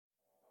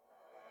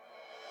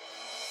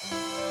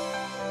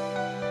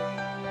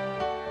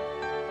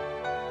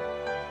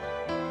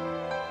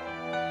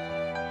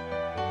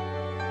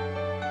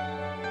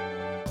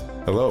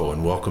Hello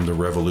and welcome to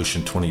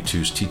Revolution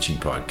 22's teaching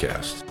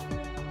podcast.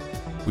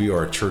 We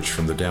are a church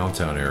from the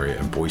downtown area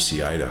in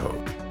Boise,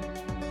 Idaho.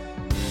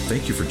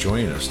 Thank you for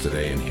joining us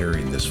today and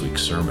hearing this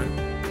week's sermon.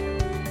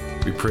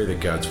 We pray that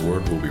God's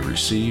word will be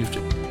received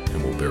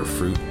and will bear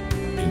fruit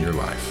in your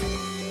life.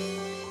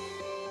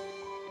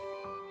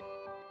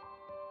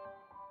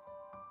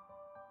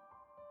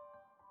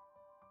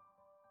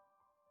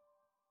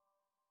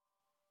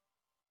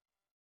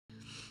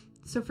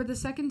 So for the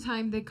second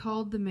time they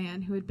called the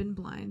man who had been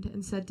blind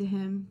and said to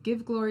him,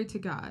 "Give glory to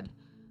God.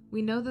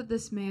 We know that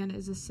this man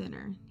is a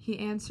sinner." He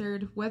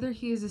answered, "Whether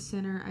he is a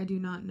sinner, I do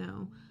not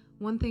know.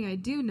 One thing I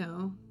do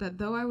know, that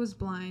though I was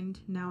blind,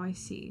 now I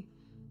see."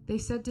 They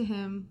said to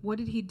him, "What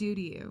did he do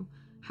to you?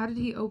 How did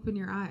he open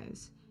your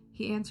eyes?"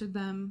 He answered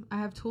them, "I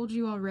have told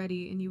you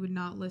already, and you would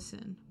not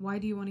listen. Why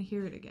do you want to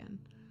hear it again?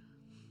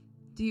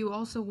 Do you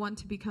also want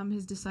to become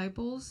his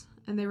disciples?"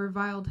 And they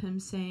reviled him,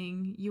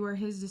 saying, "You are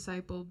his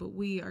disciple, but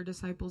we are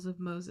disciples of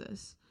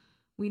Moses.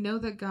 We know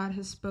that God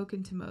has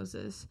spoken to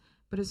Moses,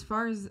 but as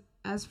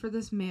for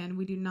this man,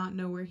 we do not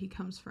know where he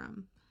comes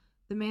from."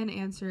 The man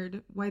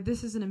answered, "Why,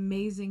 this is an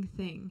amazing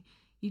thing.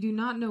 You do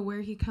not know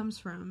where he comes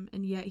from,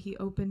 and yet he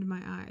opened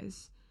my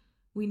eyes.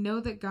 We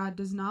know that God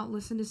does not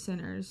listen to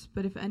sinners,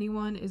 but if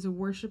anyone is a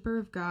worshiper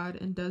of God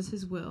and does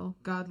his will,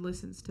 God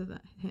listens to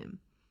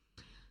him.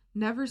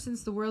 Never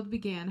since the world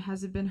began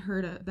has it been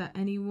heard of that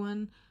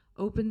anyone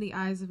opened the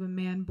eyes of a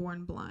man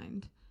born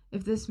blind.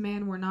 If this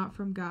man were not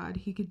from God,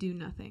 he could do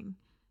nothing."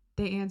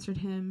 They answered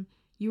him,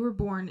 "You were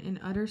born in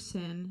utter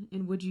sin,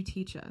 and would you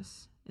teach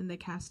us?" And they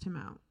cast him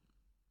out.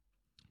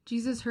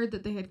 Jesus heard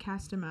that they had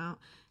cast him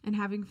out, and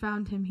having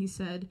found him, he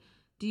said,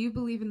 "Do you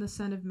believe in the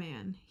Son of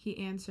Man?" He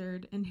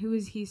answered, "And who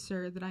is he,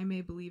 sir, that I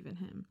may believe in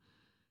him?"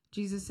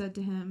 Jesus said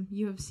to him,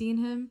 "You have seen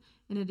him,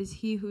 and it is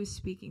he who is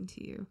speaking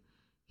to you."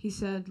 He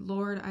said,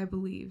 "Lord, I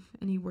believe,"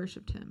 and he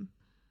worshipped him.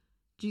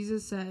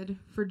 Jesus said,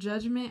 "For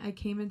judgment I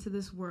came into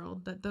this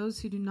world, that those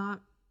who do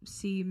not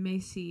see may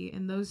see,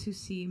 and those who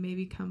see may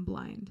become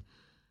blind."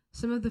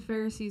 Some of the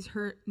Pharisees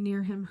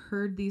near him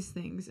heard these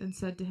things and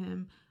said to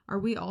him, "Are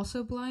we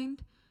also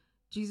blind?"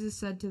 Jesus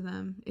said to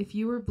them, "If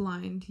you were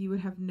blind, you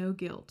would have no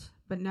guilt,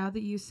 but now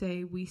that you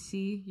say, 'We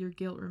see,' your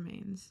guilt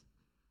remains."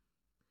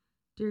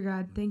 Dear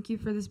God, thank you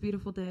for this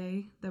beautiful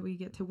day that we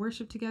get to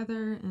worship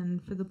together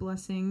and for the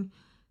blessing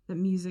that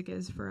music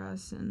is for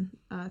us. And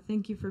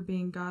thank you for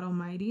being God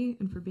Almighty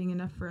and for being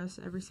enough for us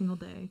every single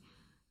day.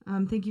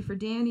 Thank you for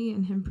Danny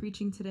and him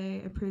preaching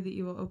today. I pray that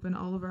you will open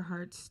all of our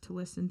hearts to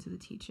listen to the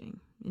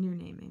teaching. In your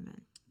name,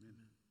 amen.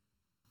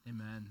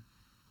 Amen.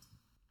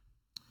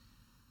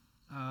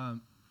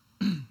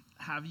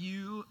 Have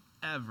you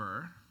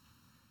ever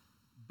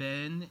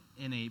been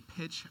in a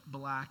pitch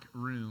black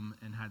room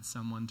and had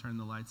someone turn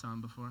the lights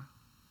on before?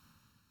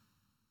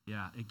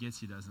 Yeah, it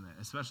gets you, doesn't it?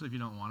 Especially if you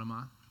don't want them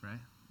on,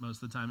 right?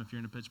 Most of the time, if you're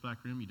in a pitch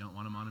black room, you don't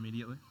want them on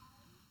immediately.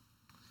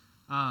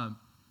 And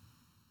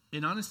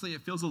honestly,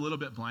 it feels a little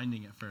bit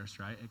blinding at first,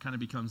 right? It kind of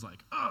becomes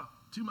like, oh,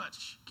 too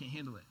much, can't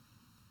handle it.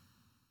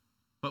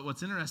 But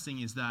what's interesting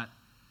is that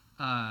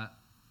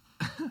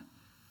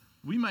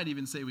we might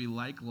even say we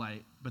like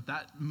light, but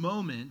that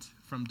moment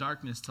from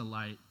darkness to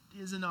light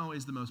isn't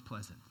always the most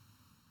pleasant.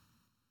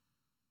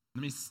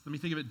 Let me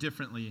think of it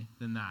differently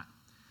than that.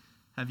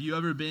 Have you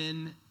ever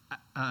been,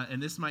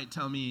 and this might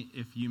tell me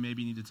if you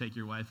maybe need to take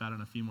your wife out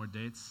on a few more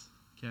dates,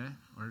 okay,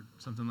 or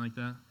something like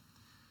that.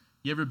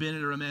 You ever been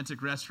at a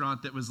romantic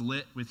restaurant that was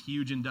lit with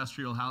huge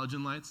industrial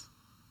halogen lights?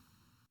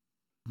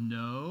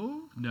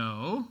 No,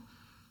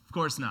 of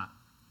course not.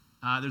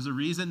 There's a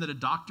reason that a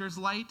doctor's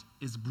light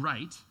is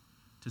bright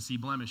to see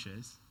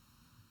blemishes,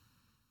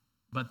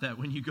 but that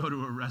when you go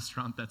to a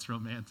restaurant that's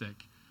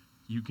romantic,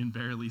 you can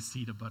barely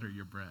see to butter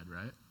your bread,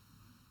 right?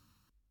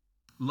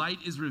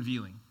 Light is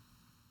revealing.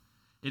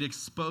 It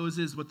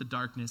exposes what the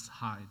darkness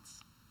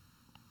hides.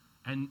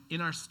 And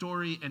in our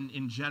story and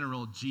in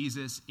general,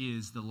 Jesus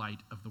is the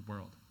light of the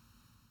world.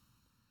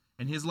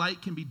 And his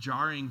light can be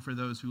jarring for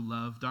those who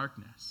love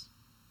darkness.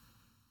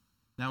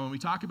 Now, when we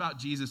talk about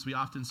Jesus, we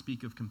often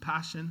speak of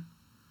compassion,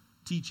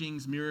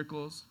 teachings,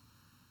 miracles,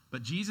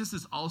 but Jesus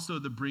is also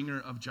the bringer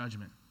of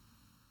judgment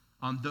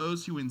on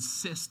those who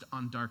insist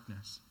on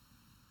darkness.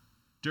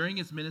 During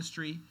his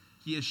ministry,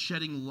 he is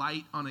shedding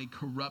light on a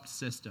corrupt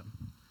system.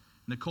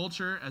 And the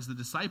culture, as the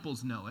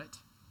disciples know it,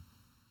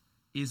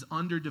 is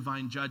under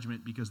divine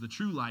judgment because the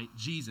true light,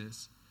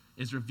 Jesus,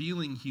 is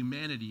revealing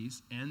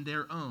humanity's and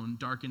their own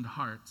darkened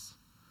hearts.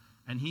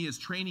 And he is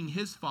training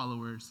his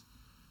followers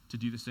to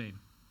do the same.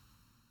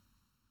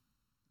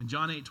 In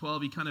John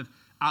 8:12, he kind of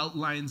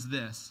outlines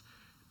this.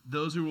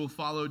 Those who will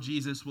follow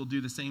Jesus will do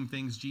the same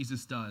things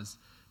Jesus does.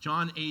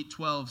 John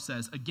 8:12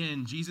 says,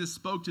 "Again, Jesus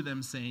spoke to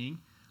them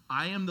saying,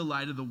 'I am the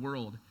light of the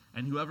world,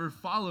 and whoever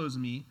follows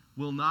me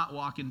will not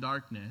walk in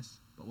darkness,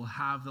 but will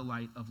have the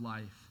light of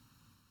life.'"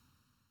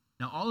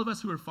 Now, all of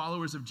us who are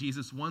followers of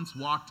Jesus once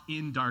walked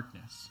in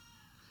darkness,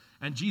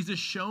 and Jesus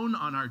shone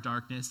on our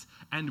darkness,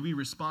 and we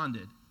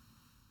responded.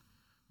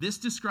 This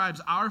describes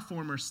our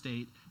former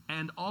state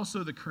and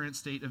also the current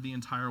state of the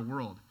entire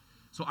world.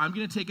 So I'm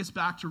going to take us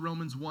back to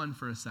Romans 1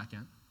 for a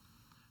second,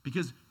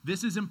 because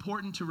this is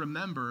important to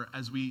remember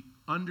as we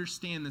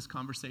understand this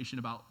conversation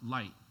about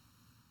light.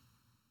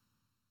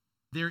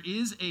 There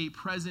is a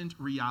present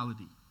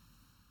reality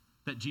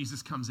that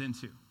Jesus comes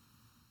into.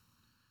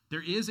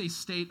 There is a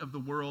state of the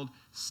world,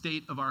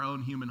 state of our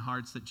own human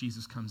hearts that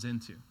Jesus comes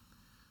into.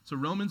 So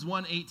Romans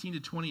 1, 18 to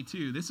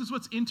 22, this is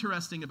what's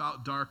interesting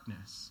about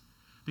darkness.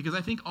 Because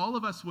I think all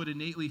of us would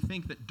innately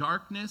think that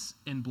darkness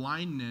and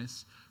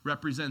blindness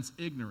represents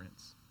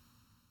ignorance.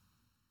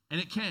 And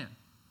it can.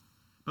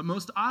 But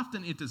most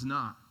often it does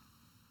not.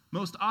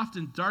 Most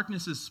often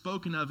darkness is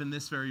spoken of in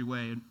this very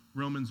way in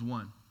Romans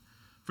 1.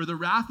 For the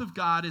wrath of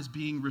God is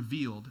being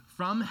revealed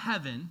from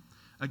heaven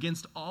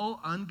against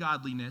all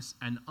ungodliness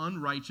and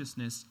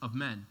unrighteousness of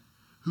men,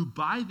 who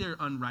by their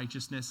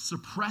unrighteousness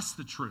suppress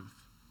the truth.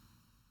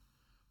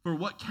 For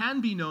what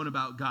can be known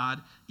about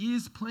God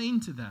is plain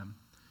to them,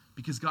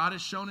 because God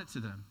has shown it to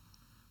them.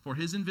 For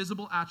his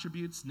invisible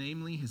attributes,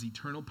 namely his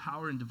eternal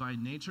power and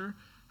divine nature,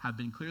 have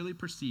been clearly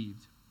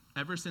perceived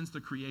ever since the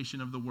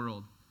creation of the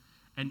world,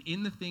 and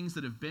in the things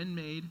that have been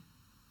made,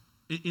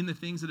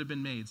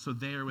 so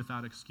they are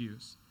without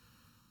excuse.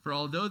 For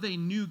although they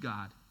knew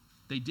God,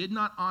 they did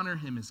not honor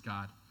him as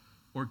God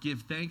or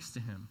give thanks to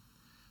him,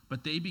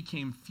 but they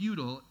became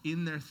futile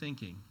in their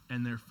thinking,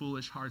 and their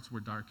foolish hearts were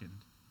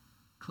darkened.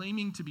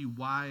 Claiming to be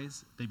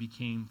wise, they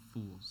became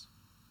fools.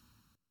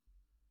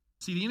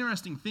 See, the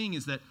interesting thing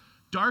is that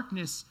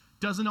darkness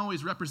doesn't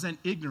always represent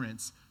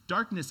ignorance.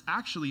 Darkness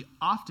actually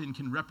often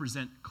can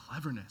represent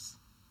cleverness.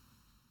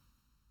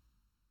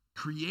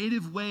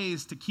 Creative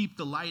ways to keep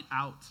the light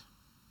out.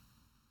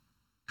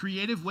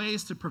 Creative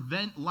ways to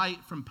prevent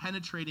light from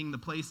penetrating the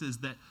places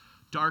that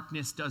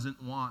darkness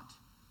doesn't want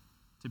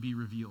to be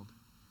revealed.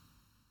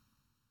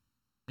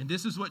 And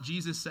this is what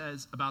Jesus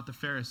says about the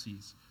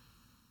Pharisees.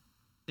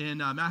 In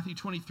Matthew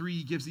 23,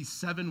 he gives these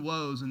 7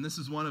 woes, and this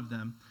is one of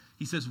them.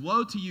 He says,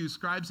 "Woe to you,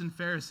 scribes and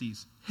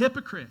Pharisees,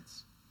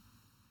 hypocrites!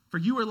 For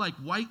you are like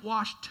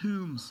whitewashed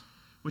tombs,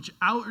 which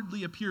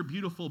outwardly appear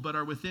beautiful, but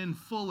are within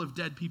full of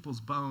dead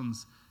people's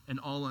bones and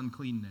all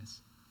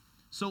uncleanness.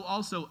 So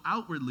also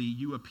outwardly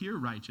you appear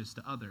righteous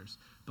to others,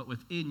 but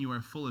within you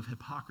are full of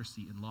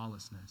hypocrisy and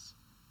lawlessness."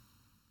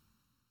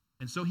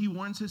 And so he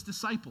warns his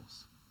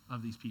disciples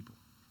of these people.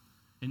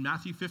 In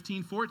Matthew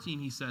 15:14,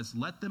 he says,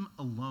 "Let them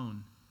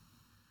alone.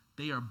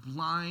 They are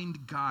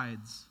blind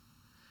guides.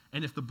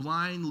 And if the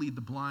blind lead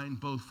the blind,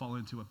 both fall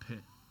into a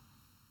pit."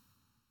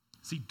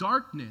 See,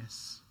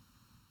 darkness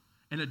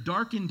and a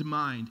darkened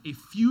mind, a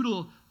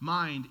futile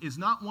mind, is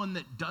not one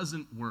that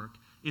doesn't work.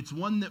 It's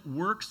one that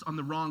works on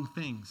the wrong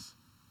things.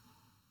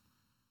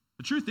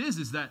 The truth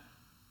is that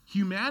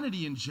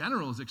humanity in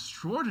general is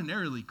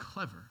extraordinarily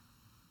clever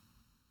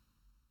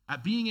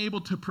at being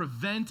able to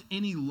prevent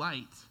any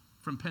light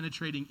from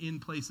penetrating in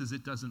places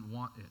it doesn't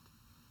want it.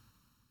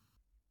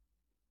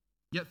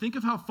 Yet think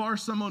of how far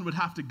someone would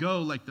have to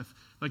go, like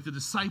the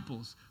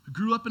disciples, who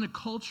grew up in a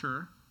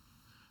culture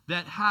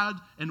that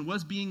had and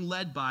was being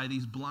led by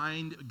these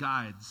blind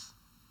guides.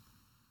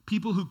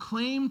 People who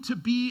claim to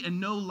be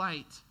and know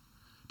light.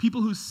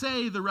 People who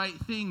say the right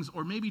things,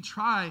 or maybe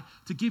try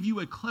to give you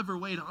a clever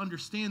way to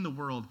understand the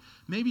world.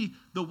 Maybe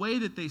the way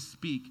that they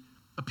speak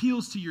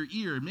appeals to your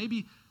ear.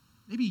 Maybe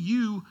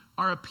you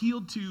are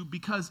appealed to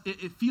because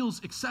it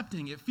feels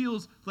accepting. It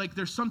feels like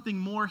there's something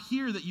more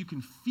here that you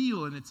can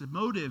feel, and it's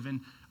emotive,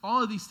 and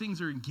all of these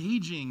things are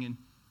engaging.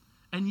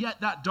 And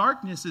yet that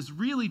darkness is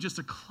really just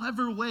a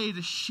clever way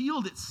to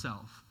shield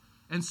itself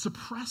and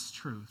suppress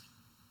truth.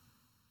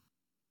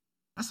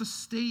 That's the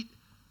state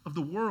of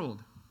the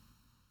world.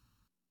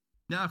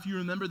 Now, if you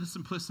remember the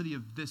simplicity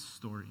of this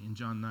story in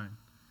John 9,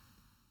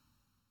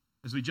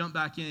 as we jump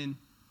back in,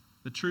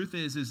 the truth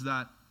is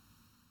that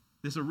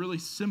this is a really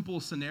simple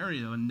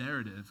scenario and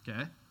narrative,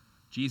 okay?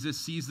 Jesus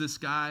sees this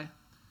guy.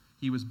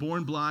 He was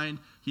born blind.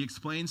 He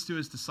explains to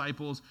his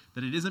disciples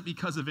that it isn't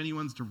because of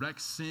anyone's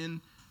direct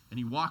sin, and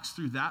he walks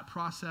through that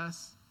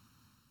process.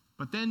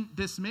 But then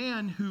this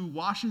man who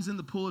washes in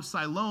the pool of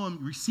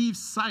Siloam receives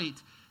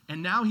sight,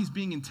 and now he's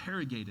being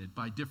interrogated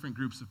by different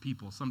groups of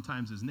people,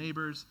 sometimes his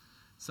neighbors,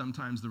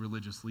 sometimes the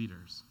religious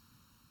leaders.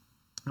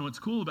 And what's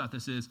cool about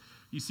this is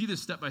you see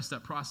this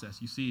step-by-step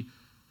process. You see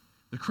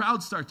the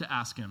crowd start to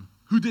ask him,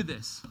 "Who did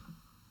this?"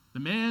 "The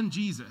man,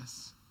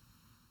 Jesus."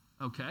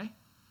 Okay.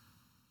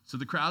 So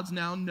the crowds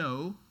now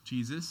know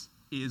Jesus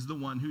is the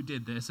one who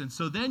did this. And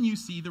so then you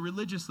see the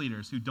religious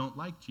leaders who don't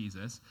like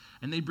Jesus,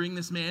 and they bring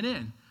this man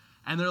in.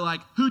 And they're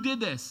like, "Who did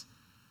this?"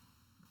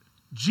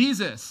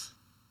 "Jesus."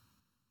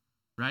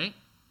 Right?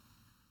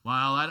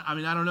 Well,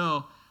 I don't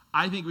know.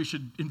 I think we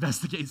should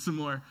investigate some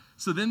more.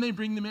 So then they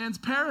bring the man's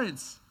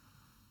parents.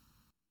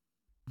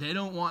 They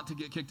don't want to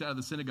get kicked out of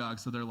the synagogue,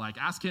 so they're like,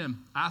 ask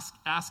him,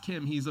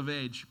 he's of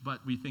age,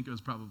 but we think it was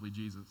probably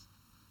Jesus.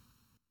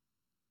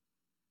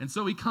 And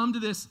so we come to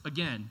this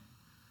again.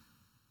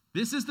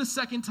 This is the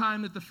second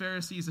time that the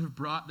Pharisees have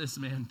brought this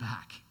man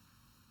back,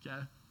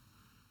 okay?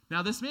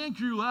 Now, this man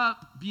grew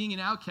up being an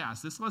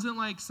outcast. This wasn't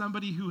like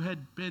somebody who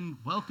had been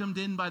welcomed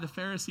in by the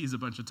Pharisees a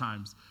bunch of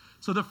times.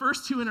 So the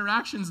first two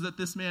interactions that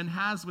this man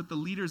has with the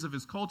leaders of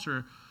his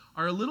culture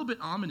are a little bit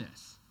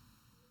ominous.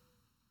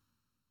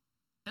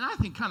 And I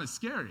think kind of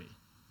scary.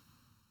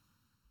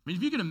 I mean,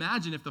 if you can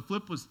imagine if the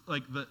flip was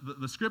like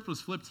the script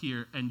was flipped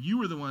here and you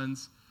were the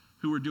ones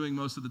who were doing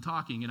most of the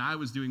talking and I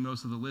was doing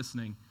most of the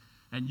listening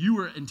and you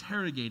were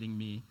interrogating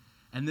me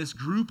and this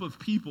group of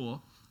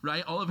people,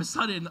 right, all of a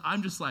sudden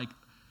I'm just like,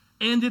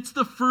 and it's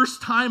the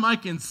first time I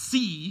can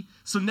see,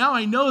 so now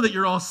I know that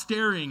you're all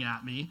staring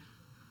at me.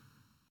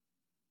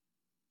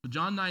 But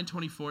John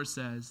 9:24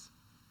 says,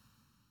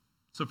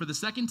 so for the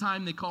second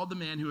time they called the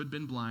man who had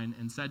been blind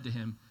and said to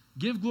him,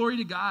 give glory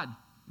to God.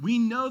 We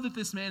know that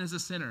this man is a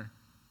sinner.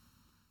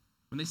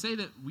 When they say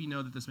that we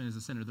know that this man is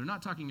a sinner, they're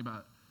not talking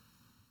about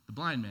the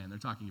blind man, they're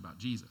talking about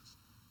Jesus.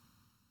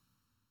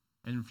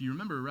 And if you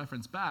remember a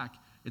reference back,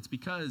 it's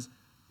because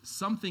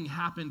something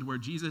happened where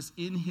Jesus,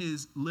 in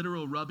his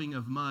literal rubbing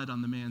of mud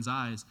on the man's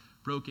eyes,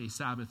 broke a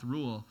Sabbath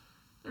rule.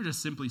 They're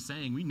just simply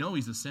saying, we know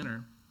he's a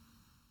sinner.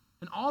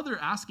 And all they're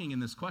asking in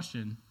this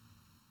question,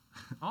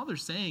 all they're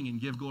saying in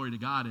give glory to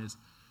God is,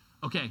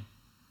 okay,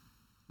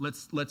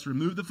 let's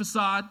remove the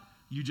facade.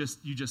 You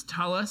just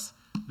tell us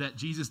that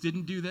Jesus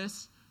didn't do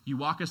this. You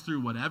walk us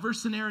through whatever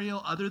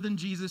scenario other than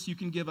Jesus you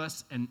can give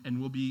us, and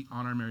we'll be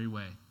on our merry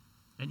way.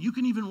 And you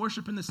can even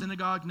worship in the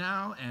synagogue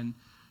now, and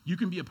you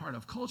can be a part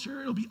of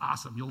culture. It'll be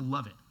awesome. You'll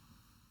love it.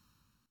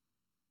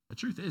 The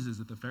truth is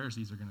that the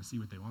Pharisees are going to see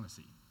what they want to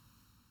see.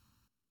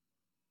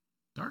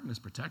 Darkness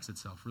protects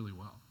itself really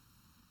well.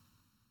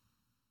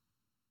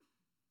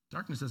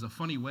 Darkness has a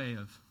funny way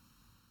of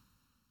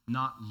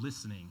not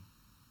listening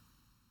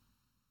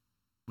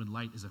when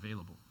light is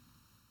available.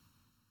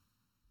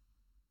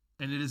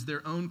 And it is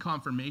their own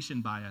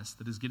confirmation bias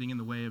that is getting in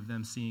the way of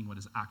them seeing what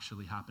is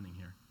actually happening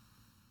here.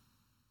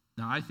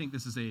 Now, I think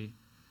this is a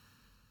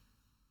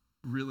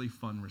really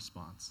fun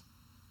response.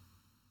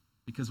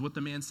 Because what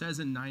the man says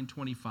in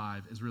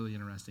 9:25 is really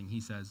interesting.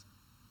 He says,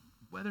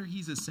 whether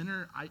he's a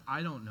sinner,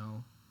 I don't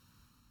know.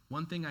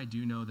 One thing I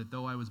do know, that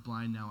though I was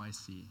blind, now I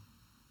see.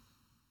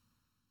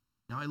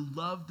 Now, I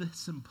love the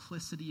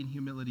simplicity and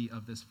humility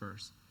of this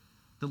verse.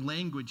 The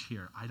language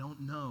here, I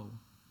don't know.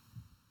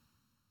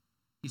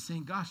 He's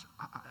saying, gosh,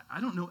 I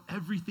don't know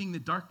everything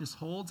that darkness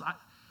holds.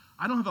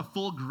 I don't have a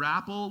full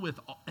grapple with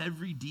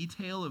every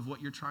detail of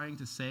what you're trying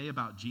to say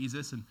about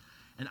Jesus, and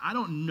I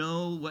don't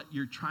know what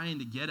you're trying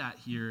to get at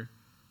here.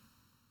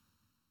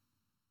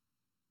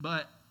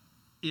 But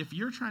if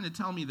you're trying to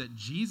tell me that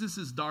Jesus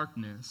is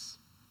darkness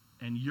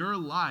and you're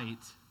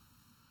light,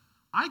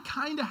 I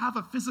kind of have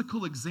a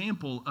physical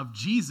example of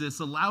Jesus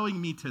allowing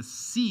me to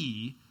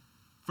see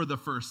for the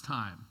first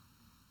time.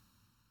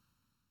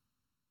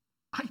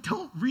 I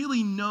don't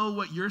really know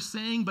what you're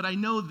saying, but I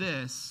know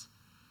this.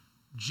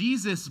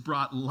 Jesus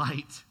brought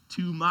light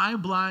to my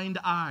blind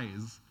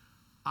eyes.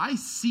 I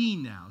see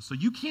now. So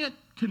you can't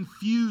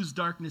confuse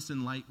darkness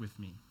and light with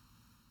me.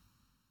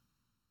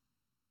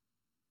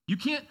 You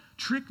can't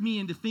trick me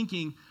into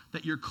thinking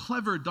that your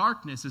clever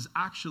darkness is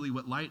actually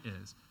what light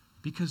is,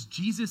 because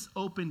Jesus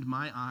opened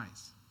my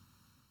eyes.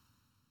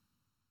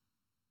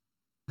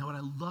 Now, what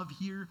I love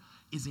here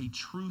is a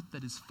truth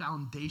that is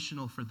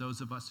foundational for those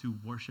of us who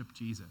worship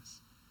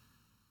Jesus.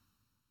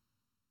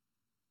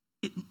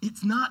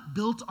 It's not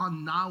built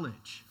on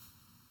knowledge.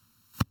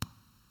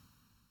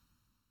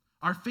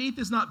 Our faith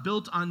is not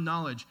built on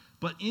knowledge,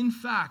 but in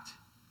fact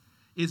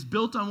is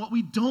built on what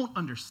we don't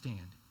understand.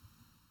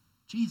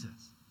 Jesus.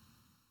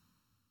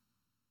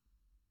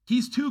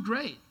 He's too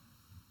great.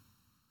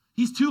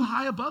 He's too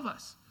high above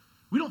us.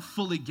 We don't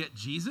fully get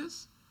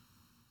Jesus.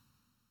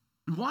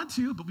 We want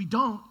to, but we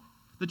don't.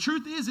 The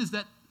truth is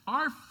that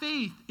our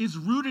faith is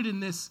rooted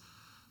in this,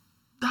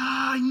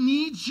 I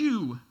need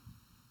you.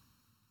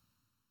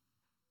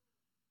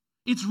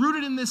 It's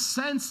rooted in this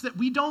sense that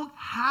we don't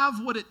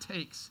have what it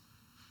takes.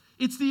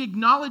 It's the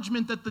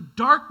acknowledgement that the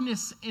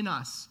darkness in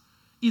us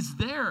is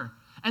there,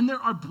 and there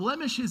are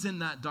blemishes in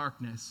that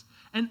darkness.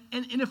 And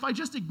if I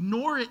just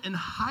ignore it and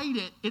hide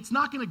it, it's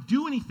not going to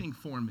do anything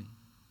for me.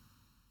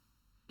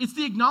 It's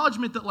the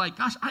acknowledgement that, like,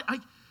 gosh,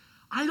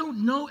 I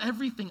don't know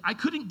everything. I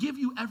couldn't give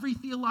you every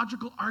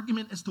theological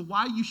argument as to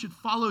why you should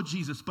follow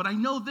Jesus, but I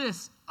know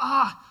this.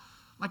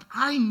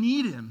 I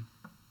need him.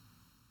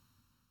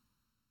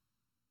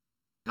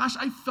 Gosh,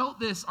 I felt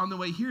this on the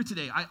way here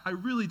today. I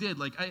really did.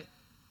 Like,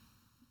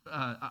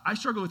 I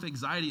struggle with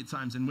anxiety at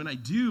times, and when I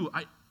do,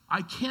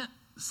 I can't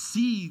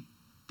see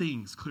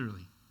things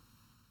clearly.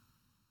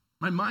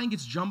 My mind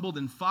gets jumbled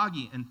and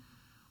foggy, and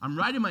I'm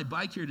riding my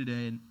bike here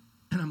today, and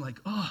I'm like,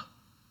 I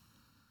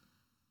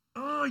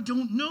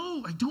don't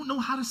know. I don't know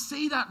how to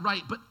say that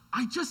right, but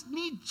I just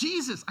need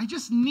Jesus. I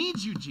just need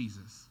you,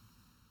 Jesus.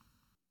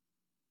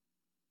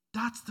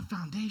 That's the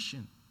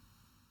foundation.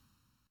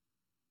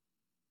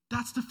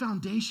 That's the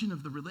foundation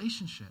of the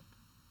relationship.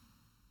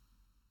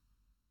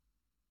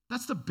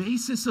 That's the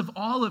basis of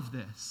all of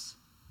this.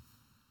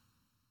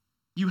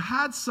 You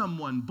had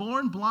someone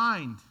born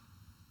blind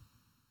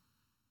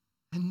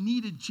and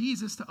needed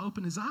Jesus to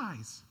open his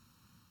eyes.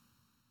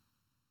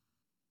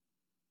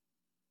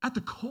 At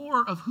the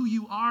core of who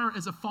you are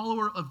as a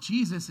follower of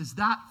Jesus is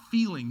that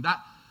feeling that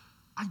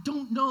I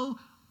don't know,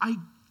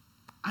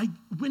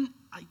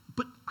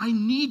 but I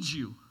need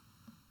you.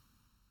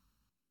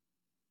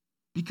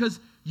 Because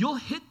you'll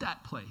hit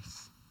that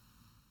place.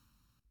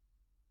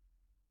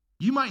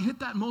 You might hit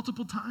that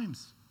multiple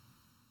times.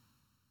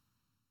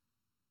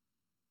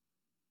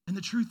 And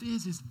the truth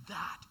is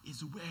that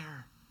is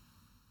where,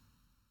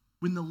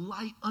 when the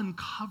light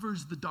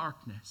uncovers the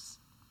darkness,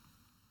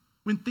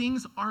 when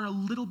things are a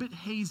little bit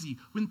hazy,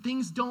 when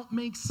things don't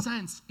make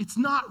sense, it's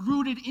not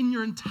rooted in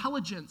your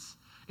intelligence.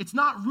 It's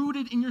not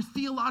rooted in your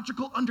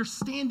theological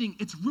understanding.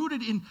 It's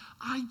rooted in,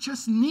 I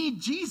just need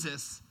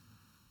Jesus.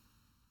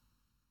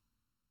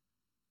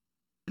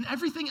 And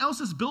everything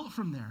else is built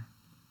from there.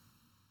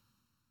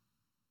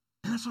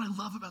 And that's what I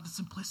love about the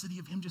simplicity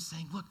of him just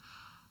saying, look,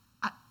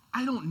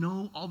 I don't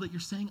know all that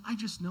you're saying. I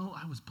just know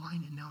I was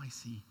blind and now I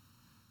see.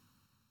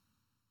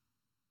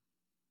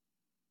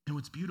 And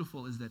what's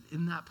beautiful is that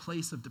in that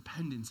place of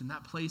dependence, in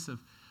that place of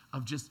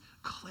just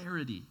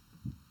clarity,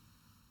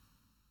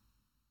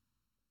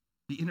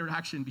 the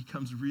interaction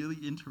becomes really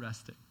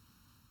interesting.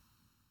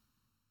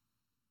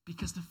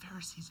 Because the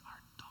Pharisees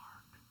are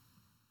dark.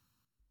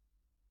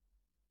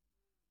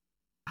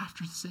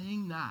 After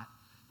saying that,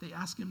 they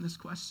ask him this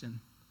question.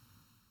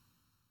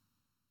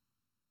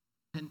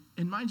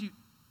 And mind you,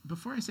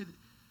 before I say that,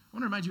 I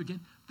want to remind you again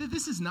that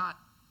this is not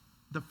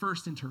the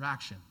first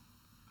interaction.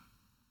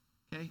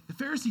 Okay? The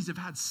Pharisees have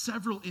had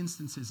several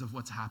instances of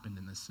what's happened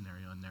in this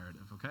scenario and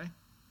narrative, okay?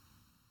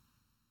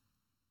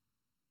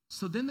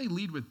 So then they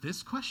lead with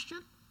this question.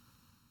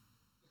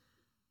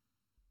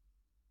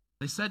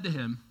 They said to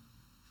him,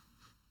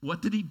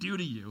 what did he do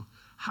to you?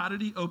 How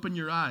did he open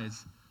your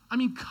eyes? I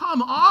mean,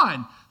 come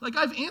on. Like,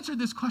 I've answered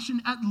this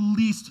question at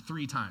least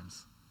 3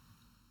 times.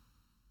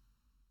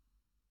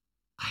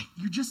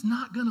 You're just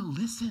not going to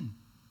listen.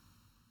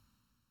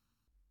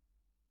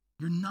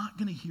 You're not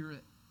going to hear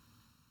it.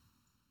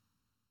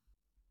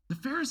 The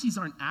Pharisees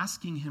aren't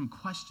asking him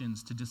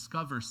questions to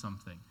discover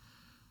something.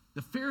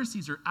 The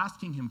Pharisees are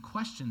asking him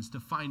questions to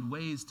find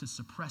ways to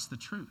suppress the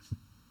truth.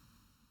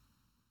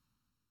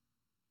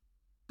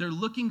 They're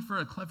looking for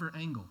a clever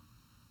angle.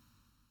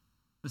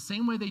 The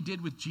same way they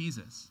did with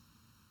Jesus.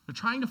 They're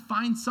trying to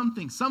find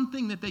something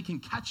that they can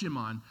catch him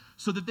on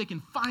so that they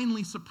can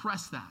finally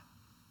suppress that.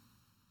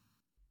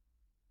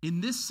 In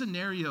this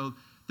scenario,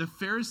 the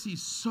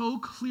Pharisees so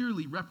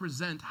clearly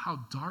represent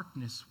how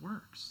darkness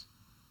works.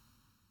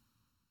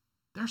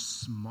 They're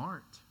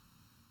smart.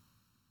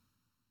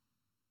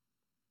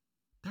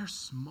 They're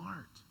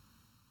smart.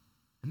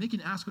 And they can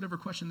ask whatever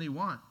question they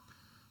want.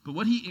 But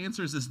what he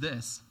answers is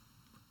this: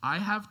 I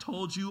have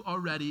told you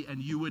already,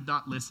 and you would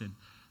not listen.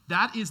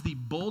 That is the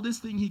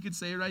boldest thing he could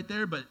say right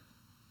there, but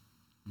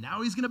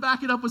now he's going to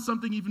back it up with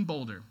something even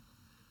bolder.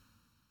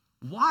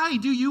 Why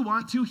do you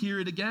want to hear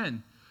it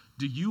again?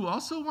 Do you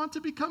also want to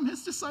become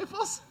his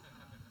disciples?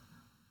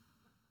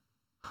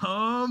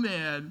 Oh,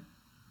 man.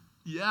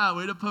 Yeah,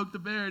 way to poke the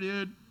bear,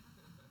 dude.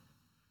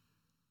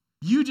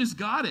 You just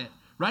got it,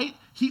 right?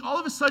 He all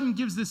of a sudden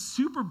gives this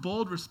super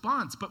bold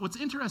response. But what's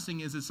interesting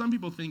is some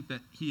people think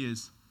that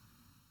he's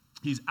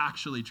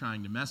actually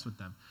trying to mess with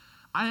them.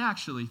 I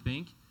actually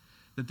think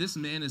that this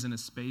man is in a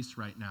space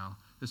right now,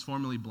 this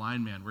formerly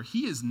blind man, where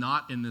he is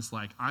not in this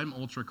like, I'm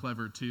ultra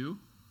clever too.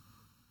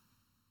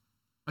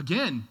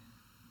 Again,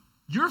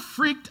 you're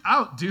freaked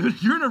out,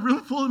 dude. You're in a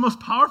room full of the most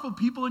powerful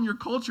people in your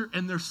culture,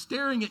 and they're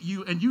staring at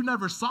you, and you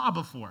never saw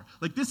before.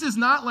 Like, this is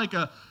not like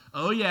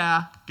oh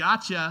yeah,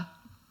 gotcha.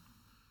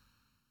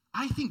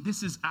 I think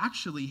this is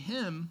actually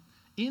him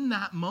in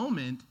that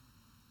moment,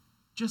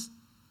 just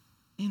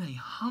in a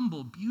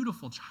humble,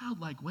 beautiful,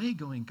 childlike way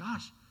going,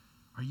 gosh,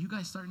 are you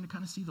guys starting to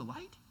kind of see the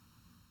light?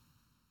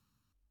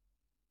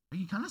 Are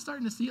you kind of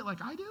starting to see it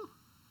like I do?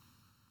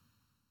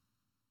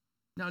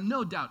 Now,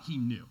 no doubt he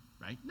knew.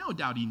 Right? No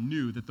doubt he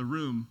knew that the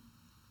room,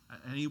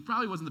 and he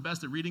probably wasn't the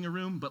best at reading a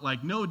room, but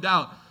like no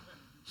doubt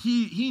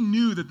he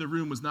knew that the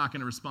room was not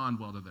going to respond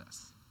well to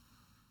this.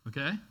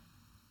 Okay?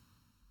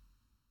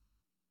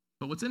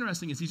 But what's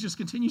interesting is he just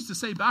continues to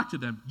say back to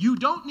them, you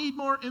don't need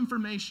more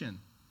information.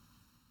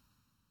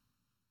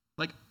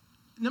 Like,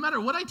 no matter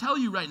what I tell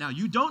you right now,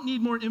 you don't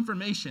need more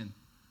information.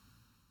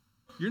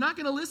 You're not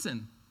going to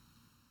listen.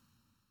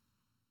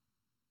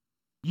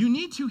 You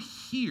need to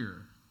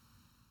hear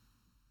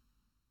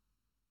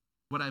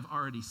what I've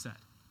already said.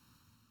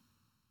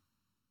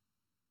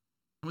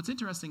 And what's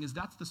interesting is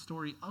that's the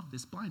story of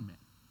this blind man.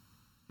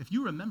 If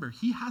you remember,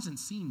 he hasn't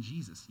seen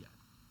Jesus yet.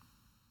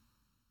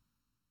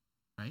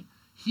 Right?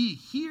 He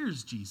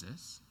hears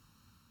Jesus,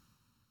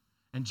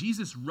 and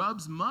Jesus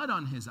rubs mud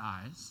on his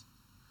eyes,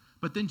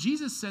 but then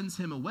Jesus sends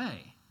him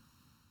away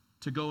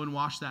to go and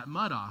wash that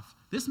mud off.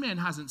 This man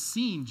hasn't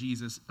seen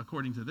Jesus,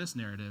 according to this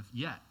narrative,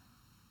 yet.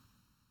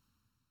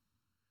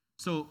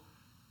 So,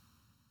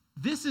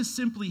 this is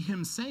simply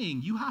him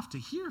saying, you have to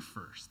hear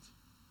first.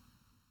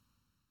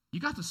 You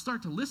got to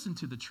start to listen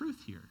to the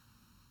truth here.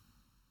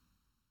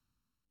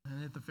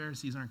 And that the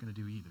Pharisees aren't going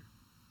to do either.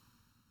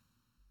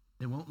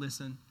 They won't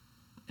listen.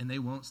 and they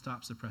won't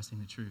stop suppressing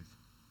the truth.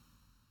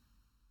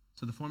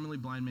 So the formerly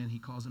blind man, he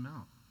calls him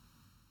out.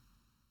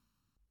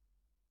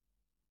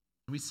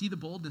 And we see the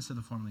boldness of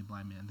the formerly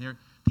blind man.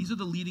 These are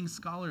the leading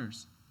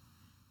scholars.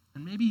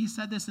 And maybe he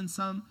said this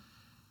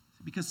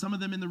because some of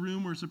them in the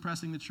room were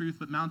suppressing the truth,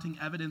 but mounting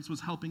evidence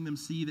was helping them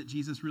see that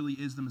Jesus really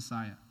is the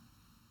Messiah.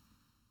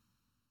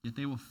 Yet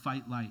they will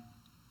fight light.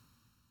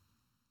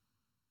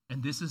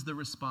 And this is the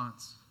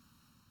response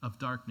of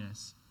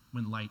darkness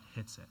when light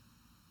hits it.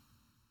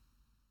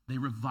 They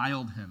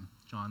reviled him,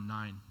 John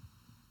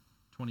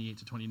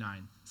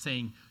 9:28-29,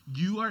 saying,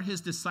 "You are his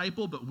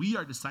disciple, but we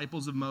are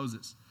disciples of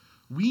Moses.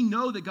 We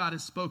know that God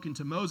has spoken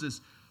to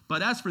Moses,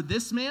 but as for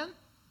this man,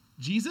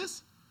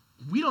 Jesus,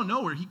 we don't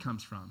know where he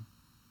comes from."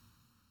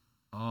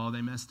 Oh,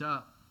 they messed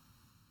up.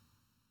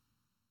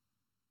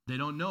 They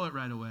don't know it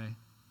right away.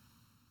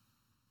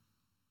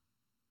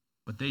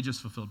 But they just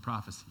fulfilled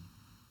prophecy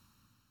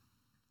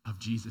of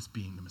Jesus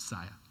being the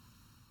Messiah.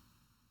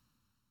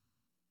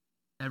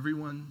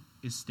 Everyone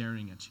is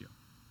staring at you.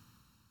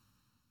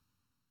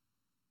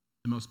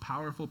 The most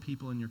powerful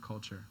people in your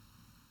culture.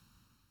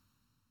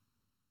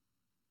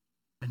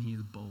 And he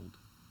is bold.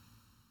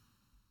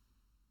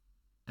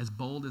 As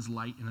bold as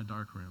light in a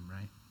dark room,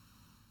 right?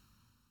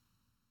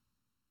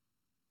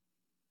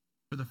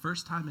 For the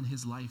first time in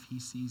his life, he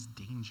sees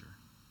danger.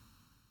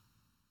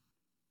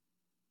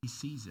 He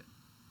sees it.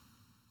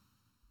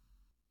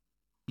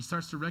 He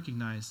starts to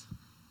recognize,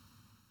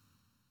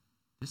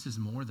 this is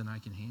more than I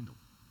can handle.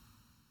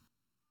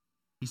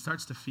 He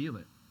starts to feel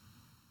it.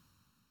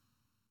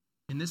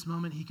 In this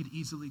moment, he could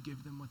easily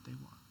give them what they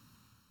want.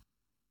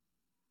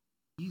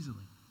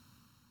 Easily.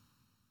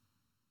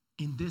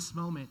 In this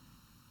moment,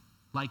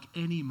 like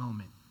any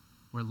moment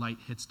where light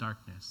hits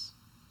darkness,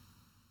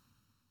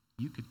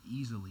 you could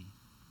easily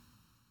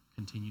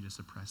continue to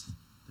suppress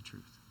the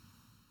truth.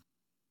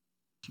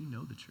 But you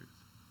know the truth.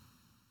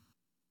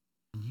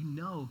 And you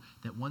know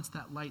that once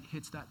that light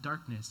hits that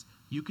darkness,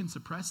 you can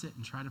suppress it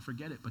and try to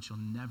forget it, but you'll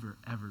never,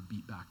 ever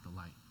beat back the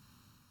light.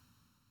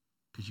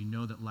 Because you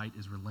know that light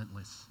is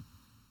relentless.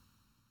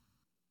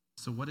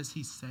 So what does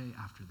he say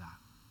after that?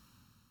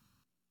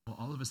 Well,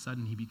 all of a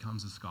sudden, he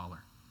becomes a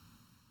scholar.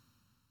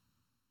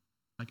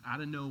 Like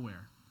out of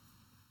nowhere.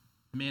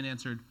 The man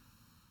answered,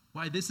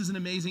 "Why, this is an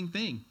amazing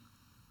thing.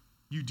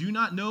 You do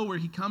not know where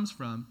he comes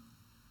from,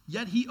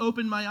 yet he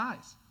opened my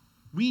eyes.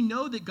 We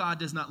know that God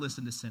does not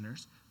listen to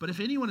sinners, but if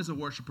anyone is a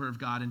worshiper of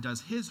God and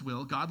does his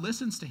will, God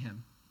listens to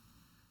him.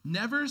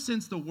 Never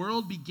since the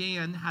world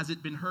began has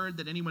it been heard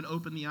that anyone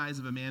opened the eyes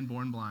of a man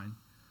born blind.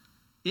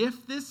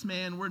 If this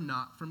man were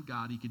not from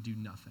God, he could do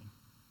nothing."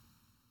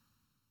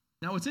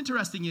 Now, what's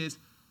interesting is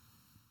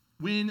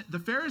when the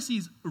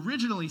Pharisees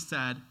originally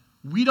said,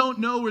 "We don't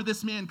know where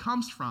this man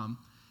comes from,"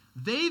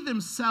 they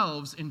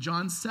themselves in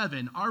John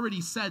 7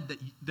 already said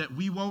that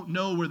we won't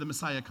know where the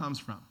Messiah comes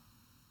from.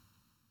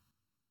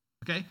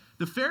 Okay?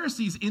 The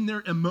Pharisees, in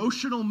their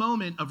emotional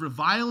moment of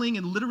reviling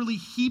and literally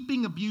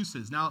heaping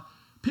abuses. Now,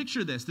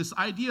 picture this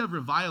idea of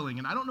reviling,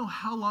 and I don't know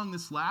how long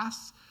this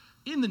lasts.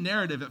 In the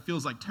narrative, it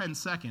feels like 10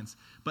 seconds.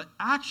 But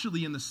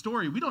actually, in the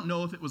story, we don't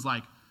know if it was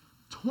like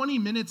 20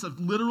 minutes of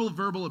literal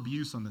verbal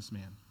abuse on this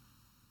man.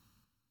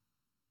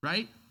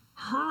 Right?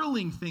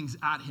 Hurling things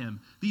at him.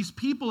 These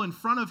people in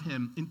front of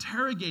him,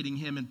 interrogating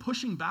him and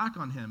pushing back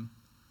on him.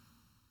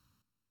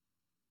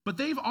 But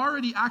they've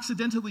already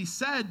accidentally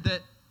said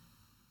that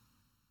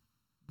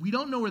we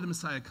don't know where the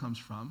Messiah comes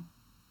from.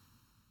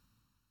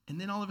 And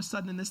then all of a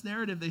sudden in this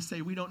narrative, they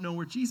say we don't know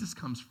where Jesus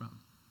comes from.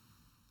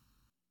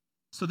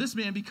 So this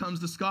man becomes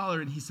the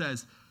scholar and he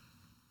says,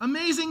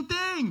 "Amazing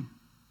thing."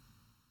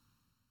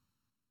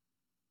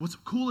 What's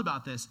cool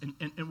about this,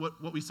 and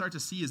what we start to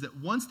see is that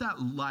once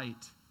that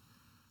light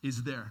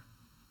is there,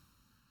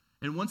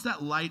 and once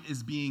that light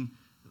is being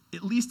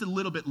at least a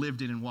little bit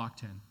lived in and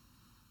walked in,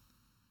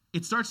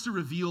 it starts to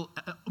reveal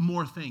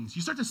more things.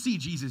 You start to see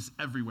Jesus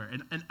everywhere.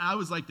 And I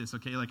was like this,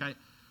 okay? Like I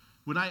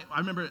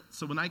remember,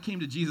 so when I came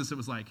to Jesus, it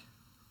was like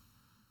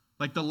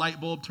the light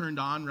bulb turned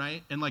on,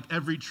 right? And like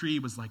every tree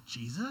was like,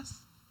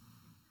 Jesus?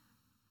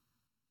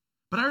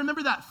 But I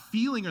remember that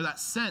feeling or that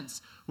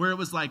sense where it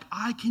was like,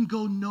 I can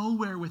go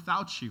nowhere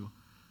without you.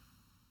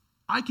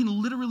 I can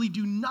literally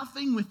do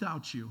nothing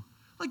without you.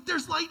 Like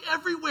there's light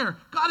everywhere.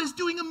 God is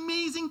doing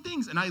amazing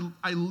things. And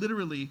I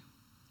literally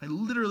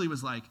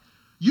was like,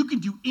 you can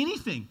do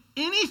anything.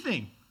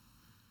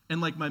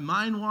 And like my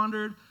mind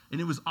wandered and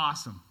it was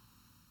awesome.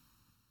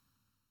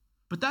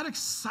 But that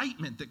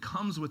excitement that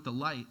comes with the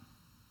light,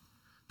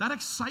 that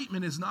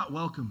excitement is not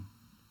welcome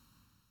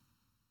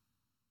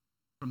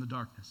from the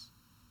darkness.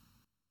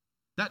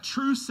 That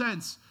true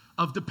sense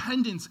of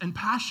dependence and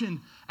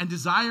passion and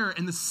desire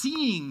and the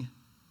seeing,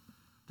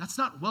 that's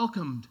not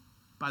welcomed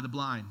by the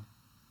blind.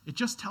 It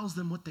just tells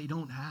them what they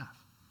don't have.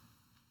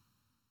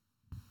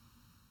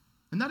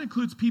 And that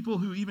includes people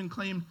who even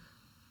claim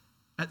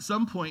at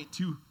some point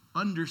to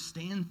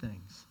understand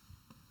things.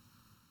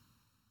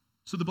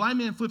 So the blind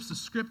man flips the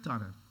script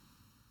on him.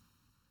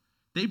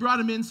 They brought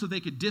him in so they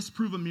could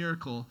disprove a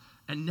miracle,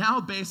 and now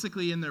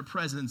basically in their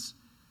presence,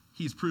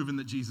 he's proven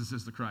that Jesus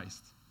is the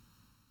Christ.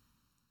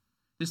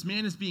 This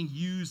man is being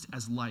used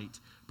as light,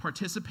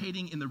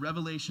 participating in the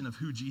revelation of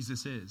who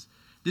Jesus is.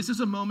 This is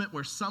a moment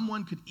where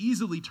someone could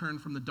easily turn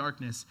from the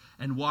darkness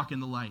and walk in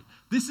the light.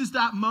 This is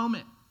that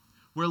moment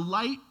where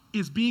light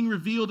is being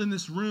revealed in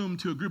this room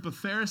to a group of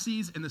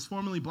Pharisees and this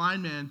formerly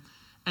blind man.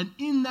 And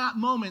in that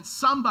moment,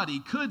 somebody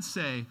could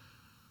say,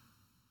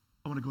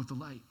 I want to go with the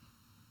light.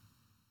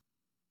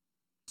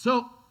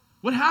 So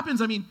what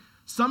happens? I mean,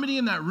 somebody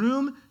in that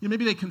room,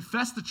 maybe they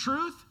confess the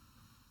truth.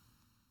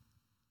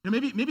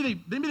 Maybe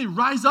they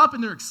rise up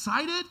and they're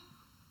excited.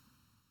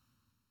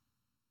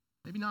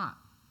 Maybe not.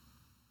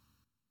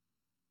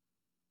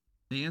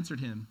 They answered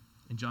him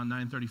in John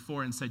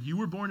 9:34 and said, you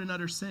were born in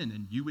utter sin,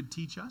 and you would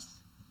teach us?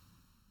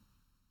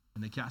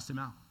 And they cast him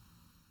out.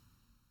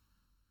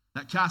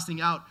 That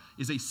casting out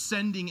is a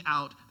sending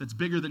out that's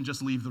bigger than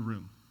just leave the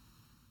room.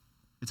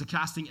 It's a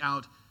casting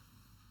out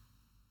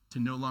to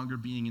no longer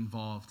being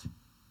involved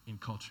in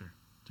culture,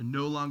 to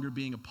no longer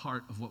being a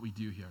part of what we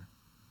do here.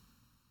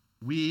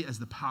 We, as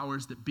the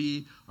powers that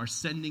be, are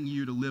sending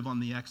you to live on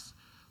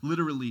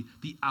literally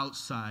the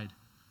outside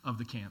of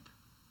the camp.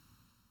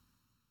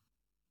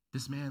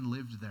 This man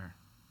lived there.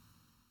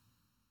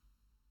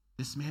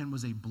 This man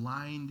was a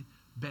blind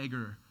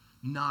beggar,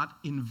 not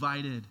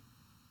invited.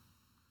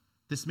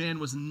 This man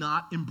was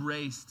not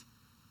embraced,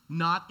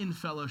 not in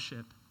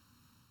fellowship.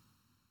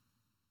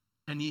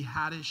 And he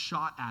had his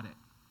shot at it.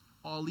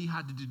 All he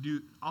had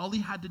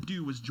to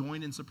do was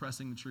join in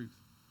suppressing the truth.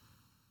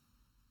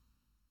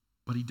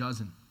 But he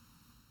doesn't.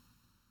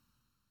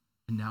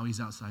 And now he's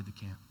outside the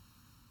camp.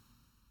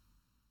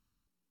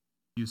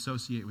 You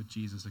associate with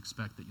Jesus,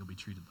 expect that you'll be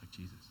treated like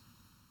Jesus.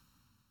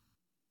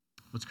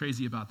 What's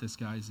crazy about this,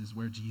 guys, is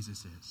where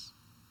Jesus is.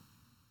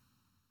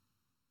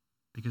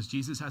 Because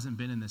Jesus hasn't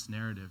been in this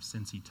narrative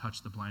since he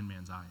touched the blind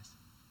man's eyes.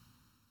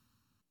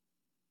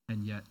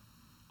 And yet,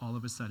 all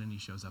of a sudden, he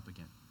shows up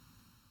again.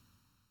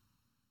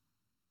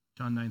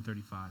 John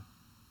 9:35.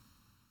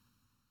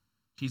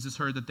 Jesus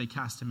heard that they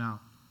cast him out,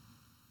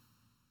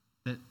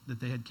 that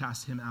they had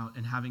cast him out,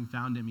 and having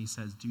found him, he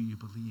says, do you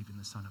believe in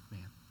the Son of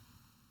Man?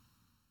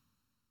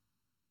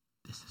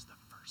 This is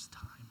the first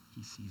time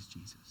he sees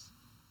Jesus.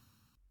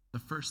 The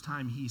first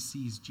time he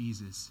sees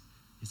Jesus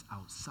is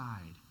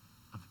outside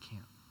of the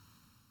camp.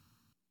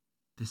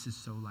 This is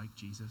so like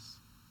Jesus.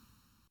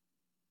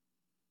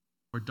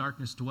 Where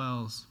darkness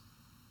dwells,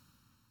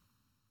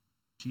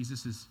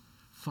 Jesus is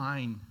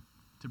fine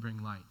to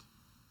bring light.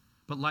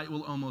 But light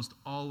will almost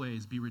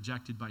always be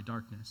rejected by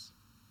darkness.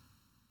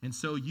 And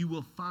so you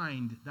will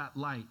find that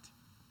light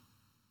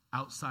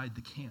outside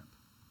the camp.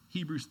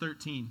 Hebrews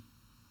 13,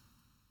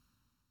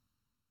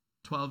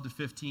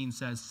 12-15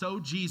 says, so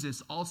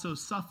Jesus also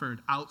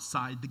suffered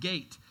outside the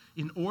gate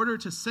in order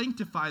to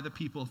sanctify the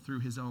people through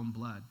his own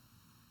blood.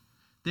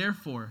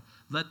 Therefore,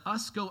 let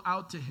us go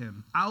out to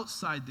him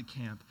outside the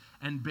camp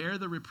and bear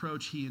the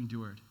reproach he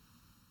endured.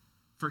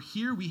 For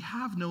here we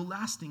have no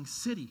lasting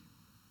city,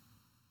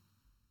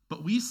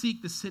 but we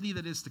seek the city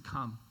that is to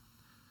come.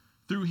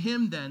 Through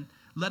him, then,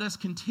 let us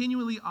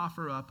continually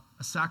offer up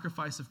a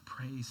sacrifice of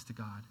praise to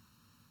God.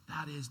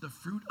 That is the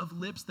fruit of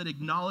lips that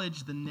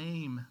acknowledge the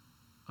name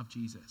of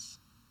Jesus.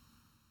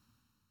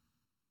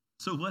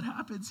 So what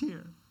happens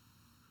here?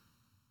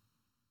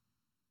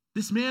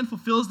 This man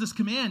fulfills this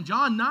command.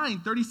 John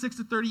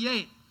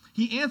 9:36-38.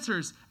 He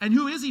answers, and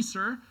who is he,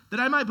 sir, that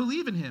I might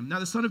believe in him? Now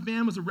the Son of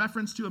Man was a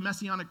reference to a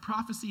messianic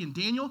prophecy in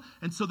Daniel.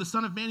 And so the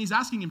Son of Man, he's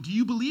asking him, do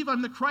you believe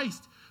I'm the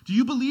Christ? Do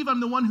you believe I'm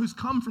the one who's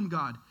come from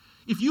God?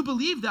 If you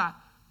believe that,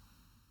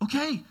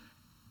 okay.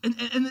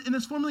 And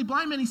this formerly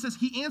blind man,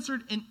 he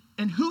answered,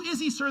 and who is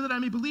he, sir, that I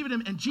may believe in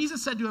him? And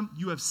Jesus said to him,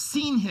 you have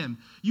seen him.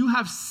 You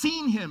have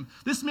seen him.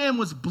 This man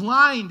was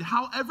blind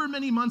however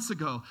many months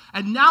ago.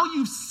 And now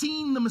you've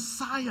seen the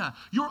Messiah.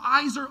 Your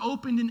eyes are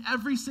opened in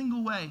every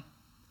single way.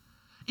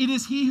 It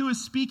is he who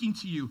is speaking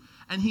to you.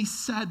 And he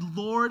said,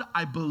 Lord,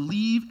 I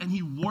believe, and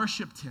he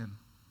worshiped him.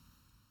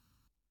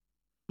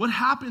 What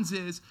happens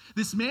is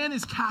this man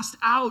is cast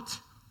out.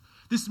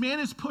 This man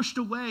is pushed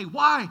away.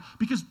 Why?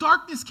 Because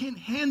darkness can't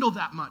handle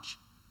that much.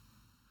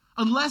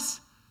 Unless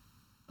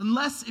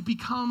it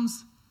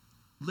becomes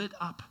lit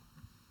up.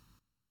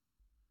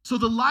 So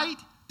the light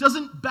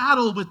doesn't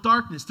battle with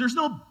darkness. There's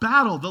no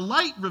battle. The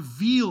light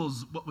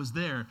reveals what was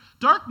there.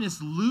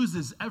 Darkness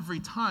loses every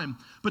time.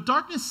 But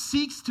darkness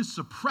seeks to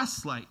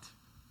suppress light.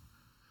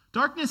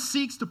 Darkness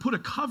seeks to put a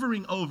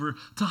covering over,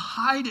 to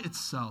hide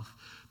itself,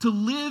 to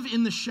live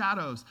in the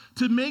shadows,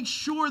 to make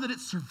sure that it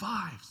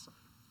survives.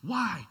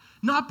 Why?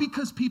 Not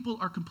because people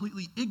are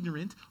completely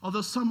ignorant,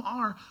 although some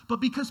are, but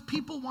because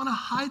people want to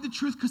hide the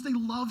truth because they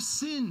love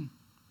sin.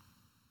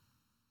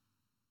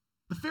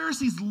 The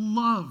Pharisees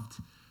loved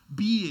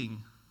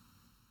being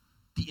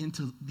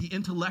the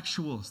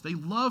intellectuals. They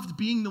loved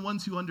being the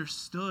ones who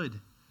understood.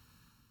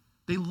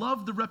 They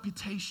loved the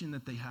reputation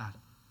that they had.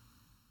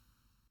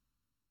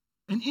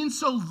 And in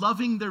so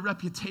loving their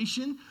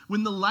reputation,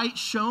 when the light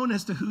shone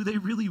as to who they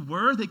really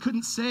were, they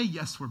couldn't say,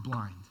 yes, we're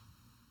blind.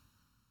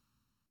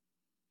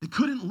 They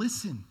couldn't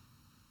listen.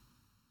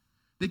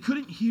 They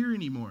couldn't hear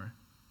anymore.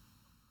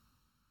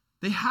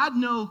 They had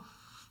no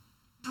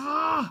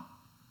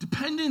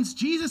dependence.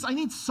 Jesus, I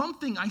need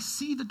something. I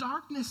see the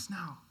darkness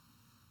now.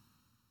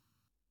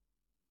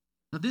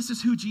 Now, this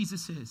is who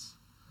Jesus is.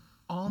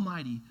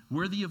 Almighty,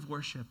 worthy of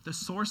worship, the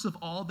source of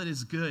all that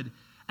is good.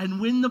 And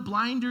when the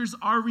blinders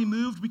are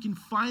removed, we can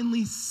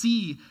finally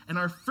see. And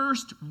our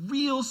first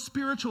real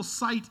spiritual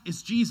sight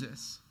is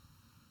Jesus.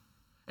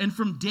 And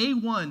from day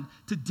one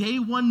to day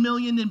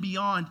 1,000,000 and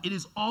beyond, it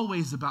is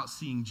always about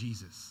seeing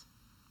Jesus.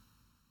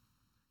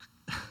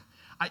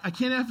 I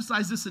can't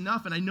emphasize this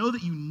enough, and I know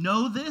that you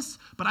know this,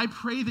 but I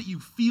pray that you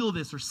feel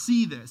this or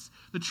see this.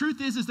 The truth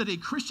is that a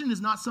Christian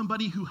is not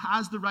somebody who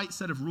has the right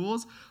set of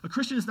rules. A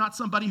Christian is not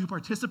somebody who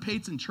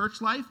participates in church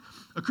life.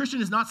 A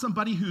Christian is not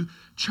somebody who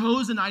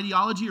chose an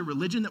ideology or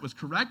religion that was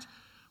correct.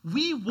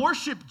 We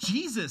worship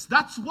Jesus.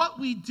 That's what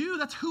we do.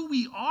 That's who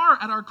we are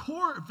at our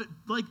core,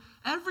 like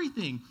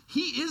everything.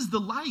 He is the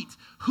light.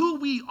 Who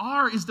we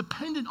are is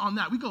dependent on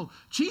that. We go,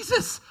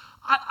 Jesus,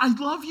 I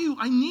love you.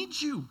 I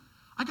need you.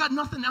 I got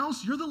nothing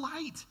else. You're the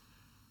light.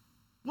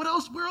 What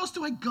else? Where else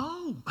do I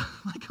go?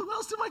 Like, who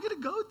else am I going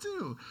to go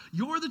to?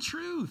 You're the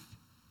truth.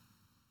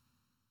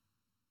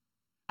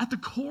 At the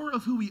core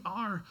of who we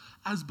are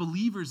as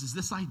believers is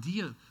this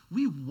idea.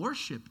 We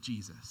worship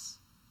Jesus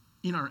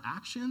in our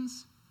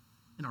actions,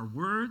 in our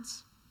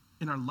words,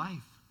 in our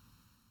life.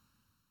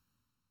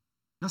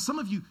 Now, some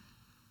of you,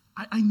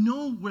 I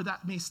know where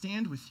that may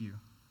stand with you.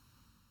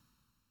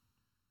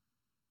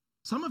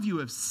 Some of you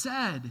have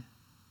said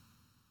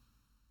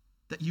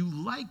that you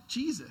like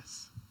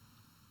Jesus,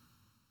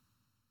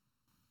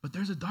 but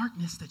there's a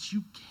darkness that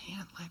you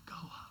can't let go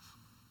of.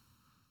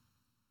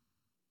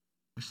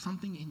 There's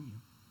something in you.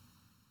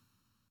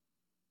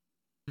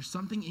 There's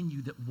something in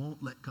you that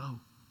won't let go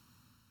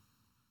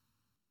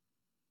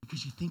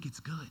because you think it's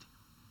good,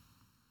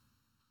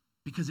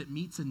 because it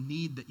meets a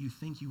need that you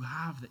think you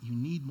have that you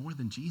need more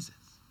than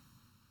Jesus,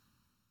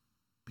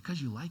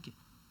 because you like it,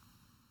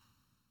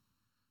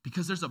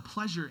 because there's a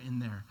pleasure in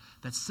there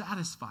that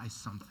satisfies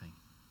something.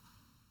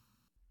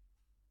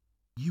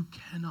 You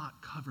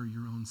cannot cover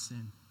your own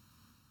sin.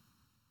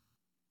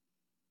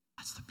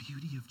 That's the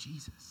beauty of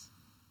Jesus.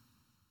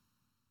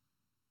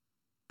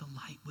 The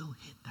light will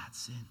hit that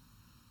sin.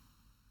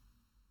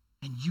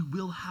 And you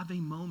will have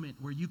a moment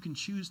where you can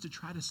choose to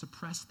try to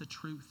suppress the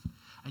truth.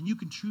 And you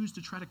can choose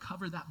to try to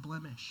cover that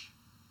blemish.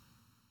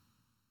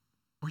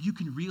 Or you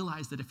can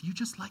realize that if you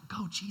just let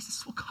go,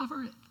 Jesus will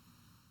cover it.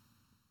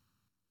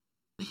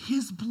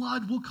 His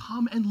blood will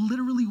come and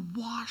literally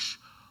wash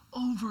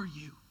over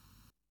you.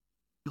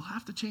 You'll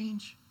have to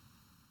change.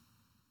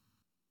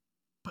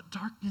 But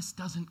darkness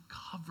doesn't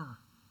cover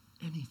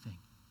anything.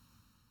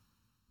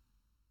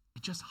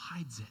 It just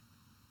hides it.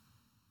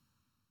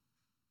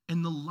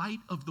 And the light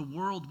of the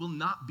world will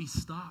not be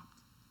stopped.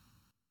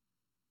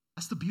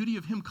 That's the beauty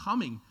of him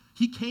coming.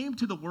 He came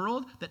to the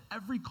world that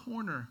every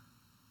corner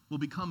will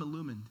become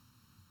illumined.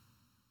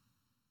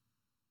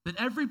 That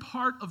every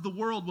part of the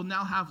world will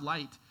now have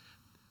light.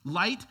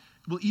 Light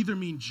will either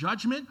mean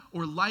judgment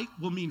or light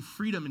will mean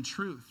freedom and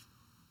truth.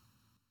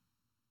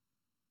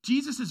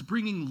 Jesus is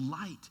bringing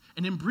light,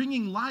 and in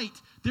bringing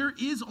light, there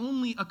is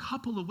only a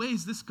couple of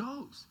ways this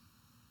goes.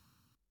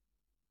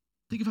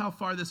 Think of how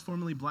far this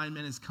formerly blind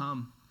man has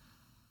come.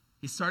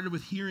 He started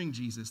with hearing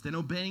Jesus, then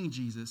obeying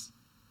Jesus.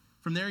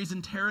 From there, he's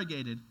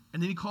interrogated,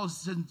 and then he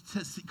calls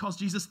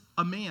Jesus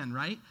a man,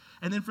 right?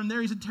 And then from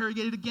there, he's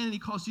interrogated again, and he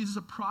calls Jesus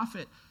a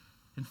prophet.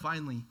 And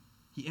finally,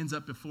 he ends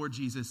up before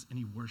Jesus, and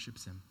he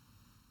worships him.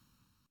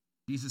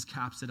 Jesus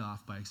caps it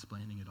off by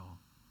explaining it all.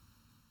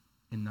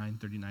 In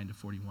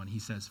 9:39-41, he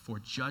says, "For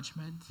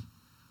judgment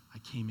I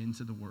came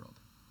into the world,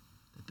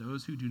 that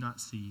those who do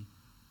not see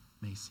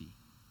may see,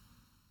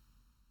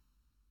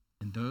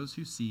 and those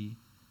who see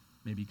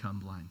may become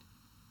blind."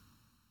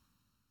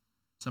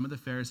 Some of the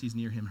Pharisees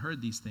near him heard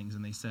these things,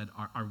 and they said,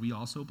 Are we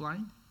also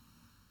blind?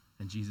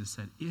 And Jesus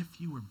said, "If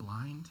you were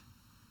blind,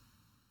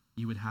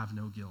 you would have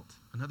no guilt."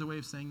 Another way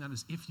of saying that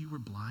is, if you were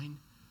blind,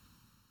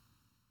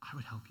 I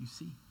would help you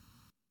see.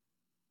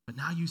 But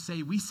now you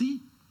say, "We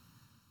see,"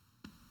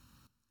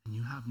 and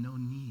you have no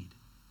need.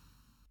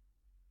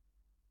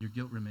 Your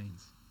guilt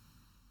remains.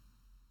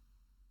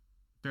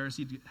 The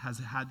Pharisee has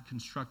had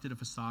constructed a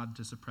facade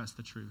to suppress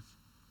the truth.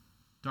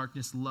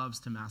 Darkness loves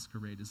to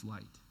masquerade as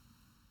light.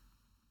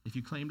 If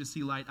you claim to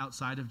see light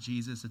outside of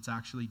Jesus, it's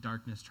actually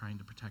darkness trying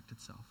to protect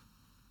itself.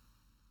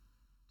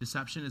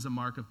 Deception is a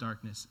mark of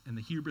darkness, and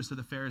the hubris of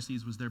the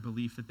Pharisees was their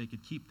belief that they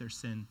could keep their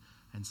sin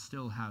and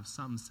still have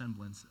some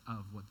semblance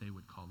of what they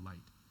would call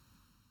light.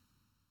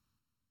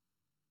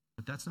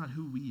 But that's not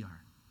who we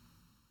are.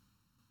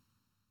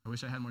 I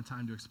wish I had more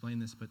time to explain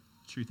this, but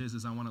the truth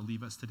is I want to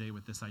leave us today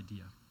with this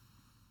idea.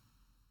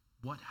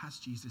 What has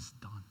Jesus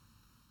done?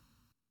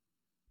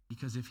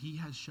 Because if he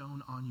has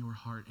shown on your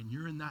heart and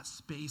you're in that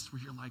space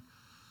where you're like,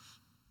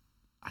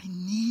 I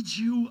need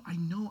you. I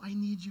know I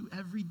need you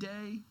every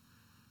day.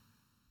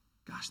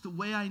 Gosh, the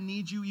way I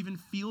need you even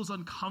feels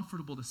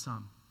uncomfortable to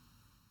some.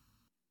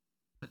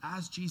 But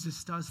as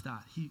Jesus does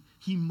that,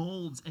 he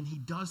molds and he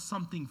does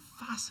something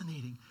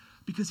fascinating,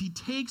 because he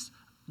takes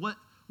what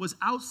was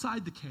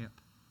outside the camp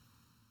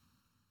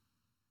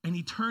and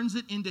he turns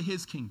it into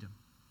his kingdom.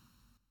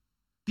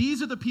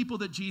 These are the people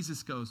that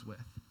Jesus goes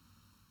with,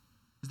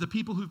 is the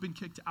people who've been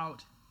kicked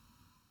out.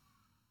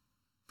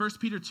 1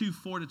 Peter 2,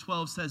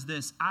 4-12 says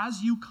this: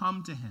 as you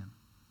come to him,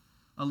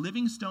 a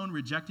living stone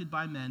rejected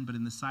by men, but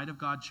in the sight of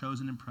God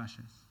chosen and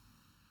precious,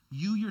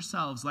 you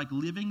yourselves, like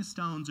living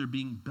stones, are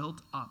being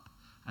built up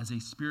as a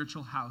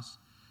spiritual house,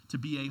 to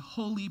be a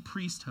holy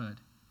priesthood,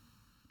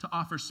 to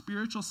offer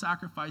spiritual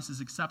sacrifices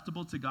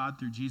acceptable to God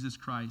through Jesus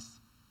Christ.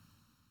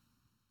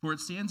 For it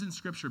stands in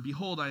Scripture,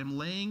 behold, I am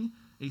laying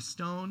a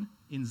stone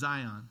in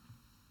Zion,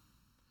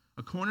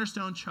 a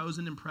cornerstone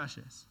chosen and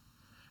precious,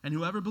 and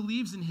whoever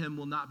believes in him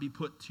will not be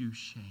put to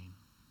shame.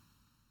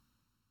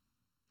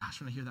 Gosh,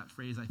 when I hear that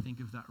phrase, I think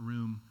of that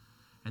room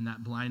and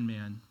that blind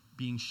man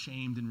being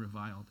shamed and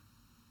reviled.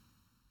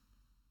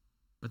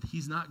 But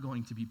he's not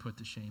going to be put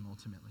to shame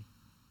ultimately.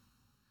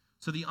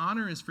 So the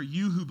honor is for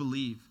you who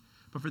believe.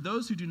 But for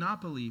those who do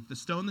not believe, the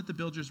stone that the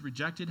builders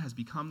rejected has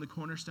become the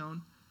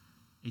cornerstone,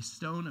 a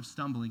stone of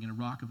stumbling and a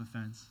rock of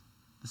offense.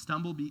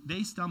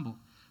 They stumbled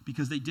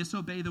because they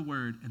disobey the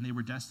word, and they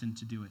were destined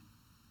to do it.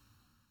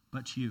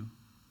 But you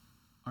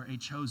are a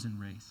chosen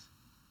race,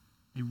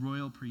 a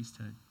royal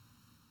priesthood,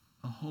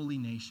 a holy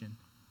nation,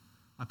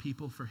 a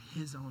people for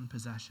his own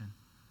possession,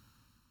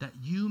 that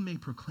you may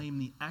proclaim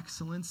the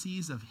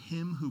excellencies of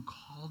him who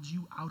called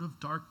you out of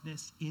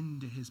darkness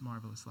into his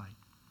marvelous light.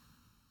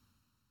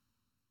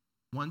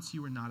 Once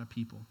you were not a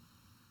people,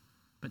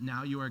 but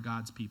now you are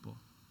God's people.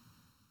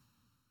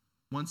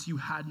 Once you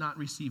had not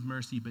received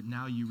mercy, but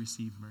now you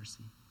receive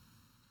mercy.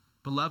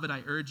 Beloved,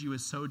 I urge you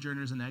as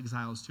sojourners and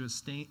exiles to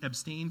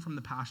abstain from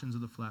the passions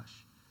of the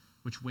flesh,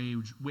 which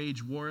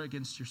wage war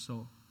against your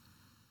soul.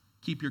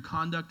 Keep your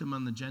conduct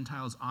among the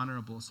Gentiles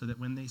honorable, so that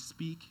when they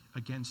speak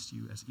against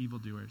you as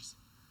evildoers,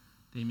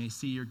 they may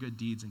see your good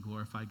deeds and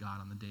glorify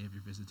God on the day of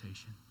your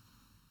visitation.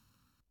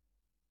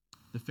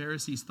 The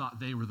Pharisees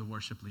thought they were the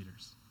worship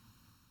leaders.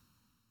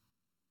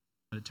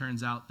 But it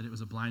turns out that it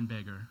was a blind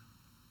beggar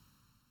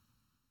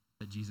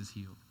that Jesus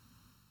healed.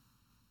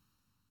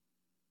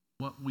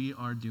 What we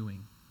are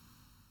doing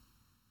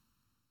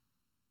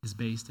is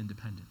based in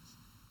dependence.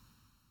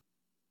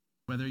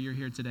 Whether you're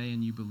here today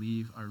and you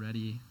believe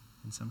already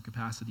in some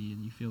capacity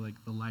and you feel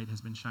like the light has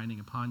been shining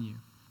upon you,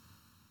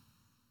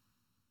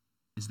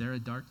 is there a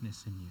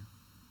darkness in you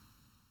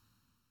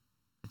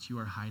that you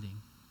are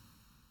hiding?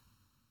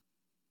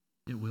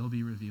 It will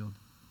be revealed.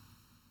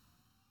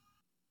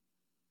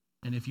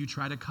 And if you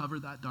try to cover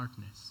that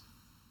darkness,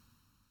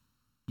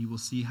 you will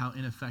see how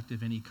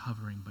ineffective any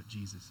covering but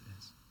Jesus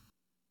is.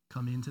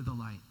 Come into the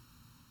light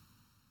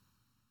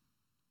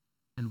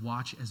and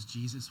watch as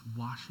Jesus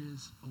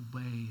washes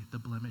away the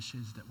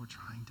blemishes that we're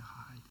trying to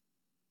hide.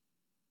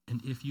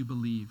 And if you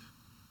believe,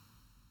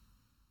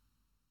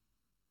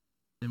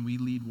 then we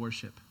lead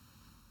worship.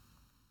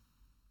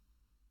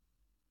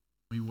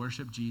 We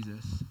worship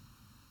Jesus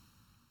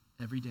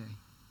every day.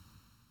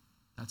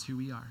 That's who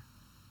we are.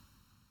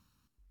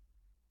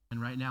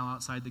 And right now,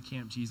 outside the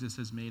camp, Jesus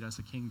has made us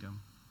a kingdom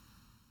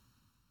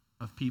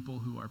of people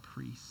who are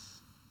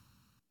priests.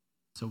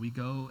 So we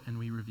go and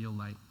we reveal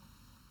light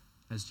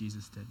as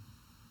Jesus did.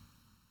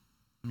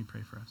 Let me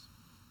pray for us.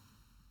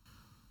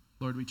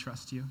 Lord, we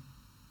trust you.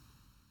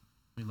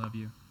 We love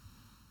you.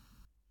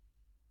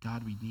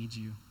 God, we need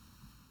you.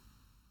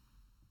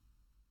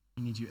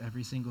 We need you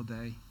every single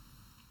day.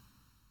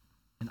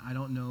 And I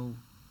don't know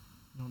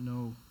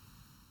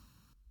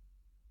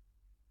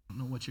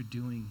what you're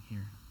doing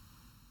here.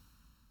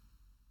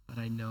 But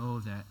I know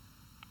that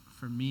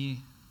for me,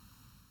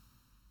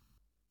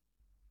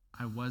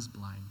 I was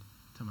blind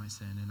to my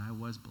sin, and I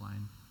was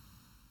blind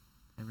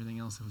to everything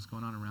else that was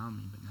going on around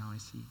me, but now I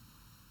see.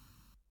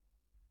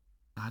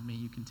 God, may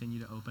you continue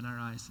to open our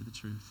eyes to the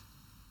truth.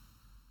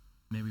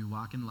 May we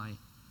walk in light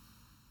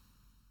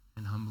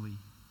and humbly,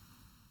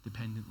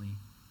 dependently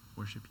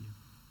worship you.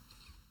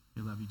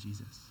 We love you,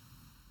 Jesus.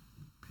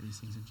 Pray these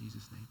things in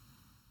Jesus' name.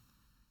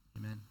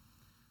 Amen.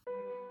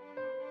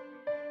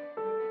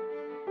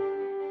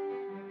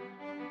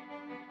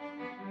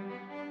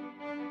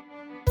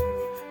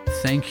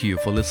 Thank you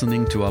for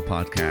listening to our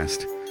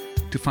podcast.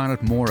 To find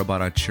out more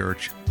about our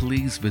church,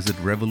 please visit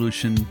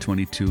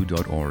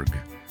revolution22.org.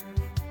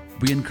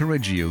 We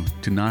encourage you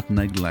to not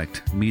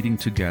neglect meeting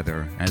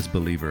together as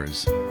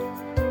believers.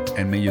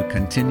 And may you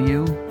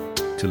continue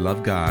to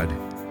love God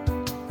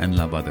and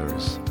love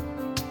others.